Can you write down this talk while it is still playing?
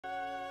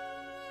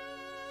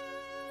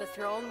The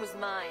throne was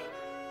mine.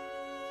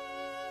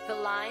 The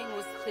line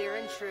was clear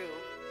and true,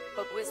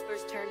 but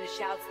whispers turned to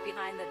shouts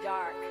behind the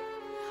dark.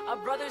 A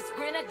brother's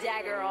grin, a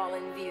dagger all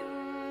in view.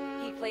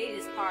 He played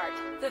his part,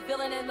 the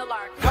villain in the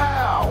lark.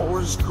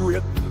 Power's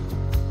grip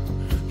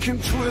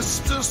can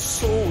twist a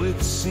soul,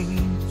 it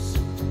seems.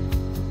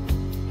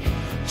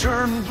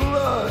 Turn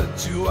blood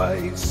to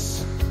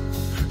ice,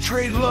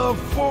 trade love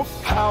for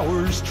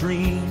power's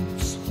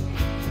dreams.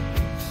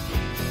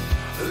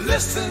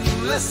 Listen,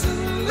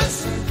 listen,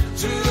 listen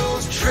to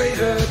those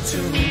traitor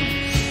tunes.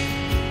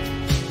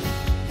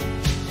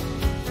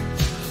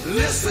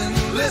 Listen,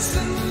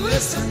 listen,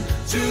 listen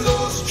to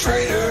those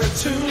traitor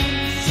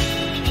tunes.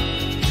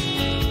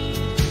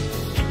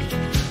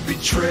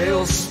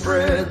 Betrayal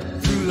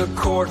spread through the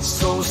court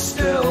so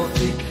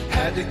stealthy,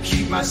 had to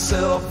keep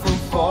myself from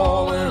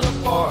falling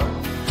apart.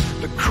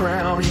 The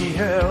crown he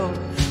held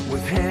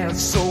with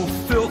hands so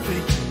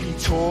filthy, he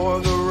tore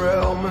the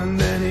realm and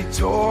then he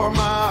tore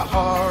my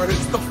heart.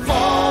 It's the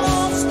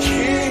false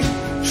king,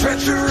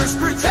 treacherous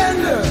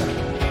pretender,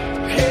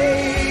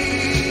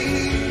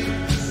 Hades.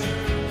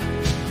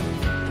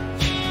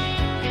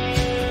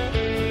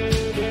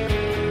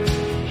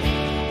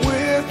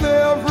 With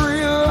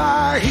every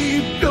lie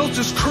he built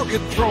his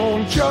crooked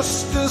throne.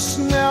 Justice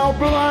now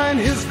blind,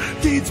 his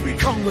deeds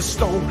become the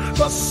stone.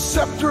 The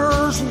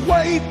scepter's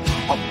weight,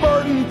 a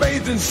burden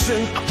bathed in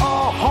sin,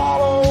 a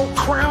hollow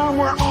crown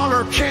where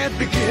honor can't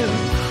begin.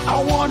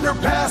 I wander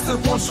past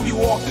it once we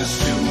walked this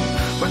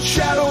tube, but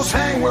shadows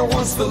hang where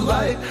once the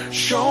light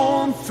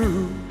shone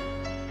through.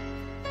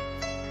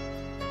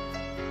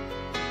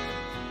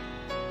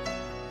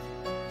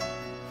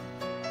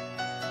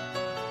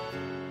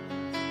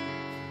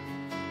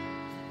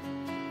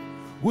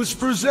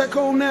 Whispers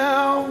echo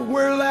now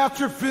where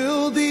laughter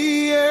filled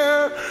the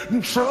air,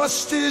 and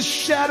trust is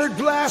shattered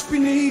glass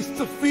beneath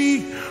the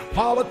feet.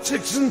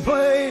 Politics in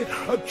play,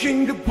 a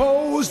king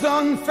deposed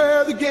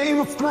unfair, the Game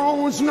of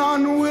Thrones,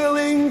 none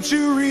willing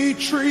to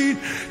retreat.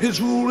 His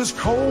rule is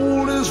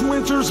cold as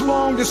winter's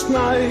longest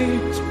night,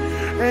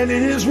 and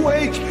in his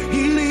wake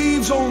he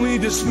leaves only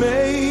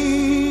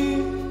dismay.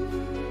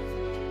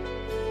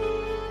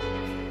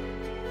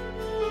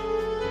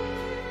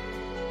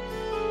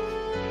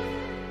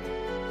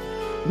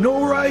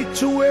 No right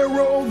to wear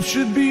robes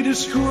should be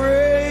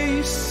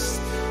disgraced.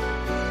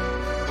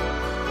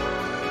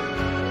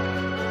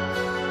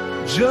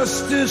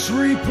 Justice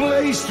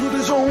replaced with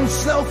his own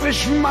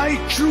selfish might.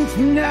 Truth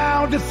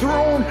now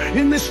dethroned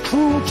in this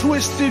cruel,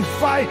 twisted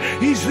fight.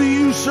 He's the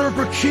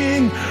usurper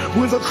king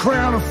with a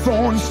crown of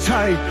thorns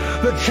tight.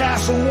 The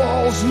castle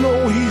walls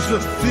know he's the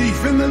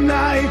thief in the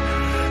night,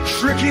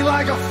 tricky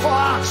like a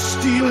fox,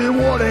 stealing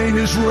what ain't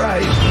his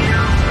right.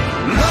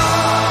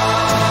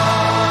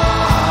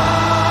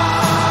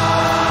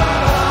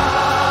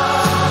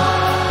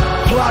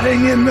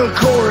 Plotting in the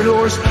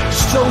corridors,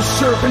 so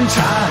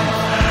serpentine.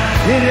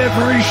 In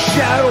every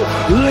shadow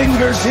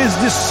lingers his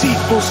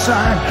deceitful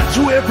sign.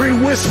 To every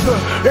whisper,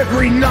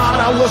 every nod,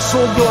 I was so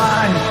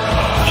blind.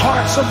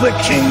 Hearts of the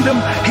kingdom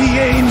he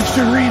aims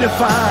to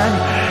redefine.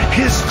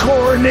 His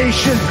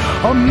coronation,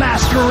 a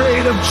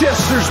masquerade of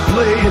jesters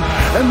played.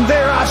 And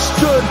there I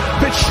stood,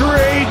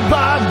 betrayed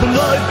by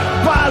blood,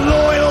 by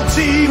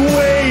loyalty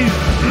weighed.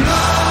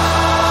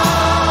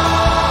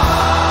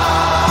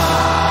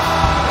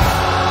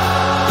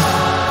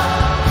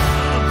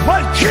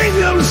 But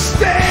kingdoms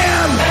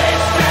stand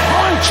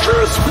on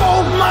truth's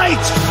bold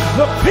might.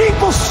 The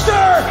people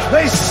stir,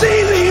 they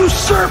see the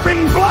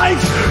usurping blight.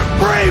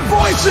 Brave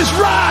voices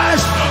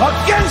rise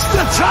against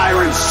the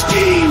tyrant's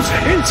schemes.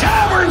 In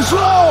taverns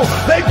low,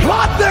 they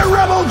plot their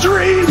rebel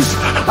dreams.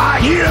 I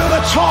hear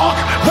the talk,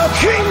 the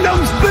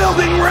kingdom's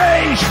building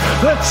rage.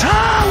 The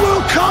time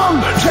will come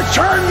to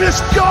turn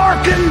this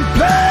darkened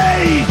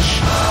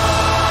page.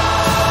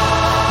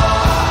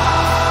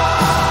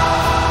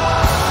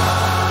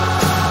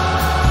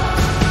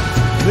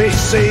 They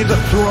say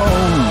the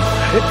throne,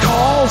 it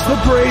calls the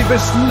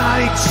bravest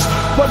knights,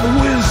 but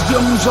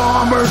wisdom's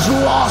armor's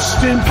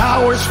lost in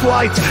power's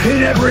flight.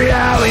 In every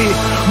alley,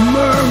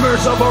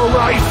 murmurs of a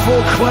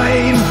rightful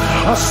claim,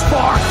 a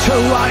spark to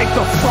light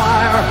the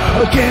fire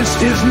against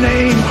his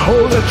name.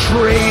 Oh, the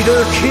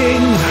traitor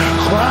king,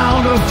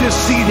 crown of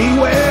deceit he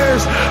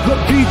wears,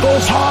 the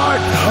people's heart,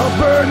 a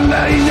burden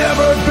that he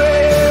never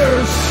bears.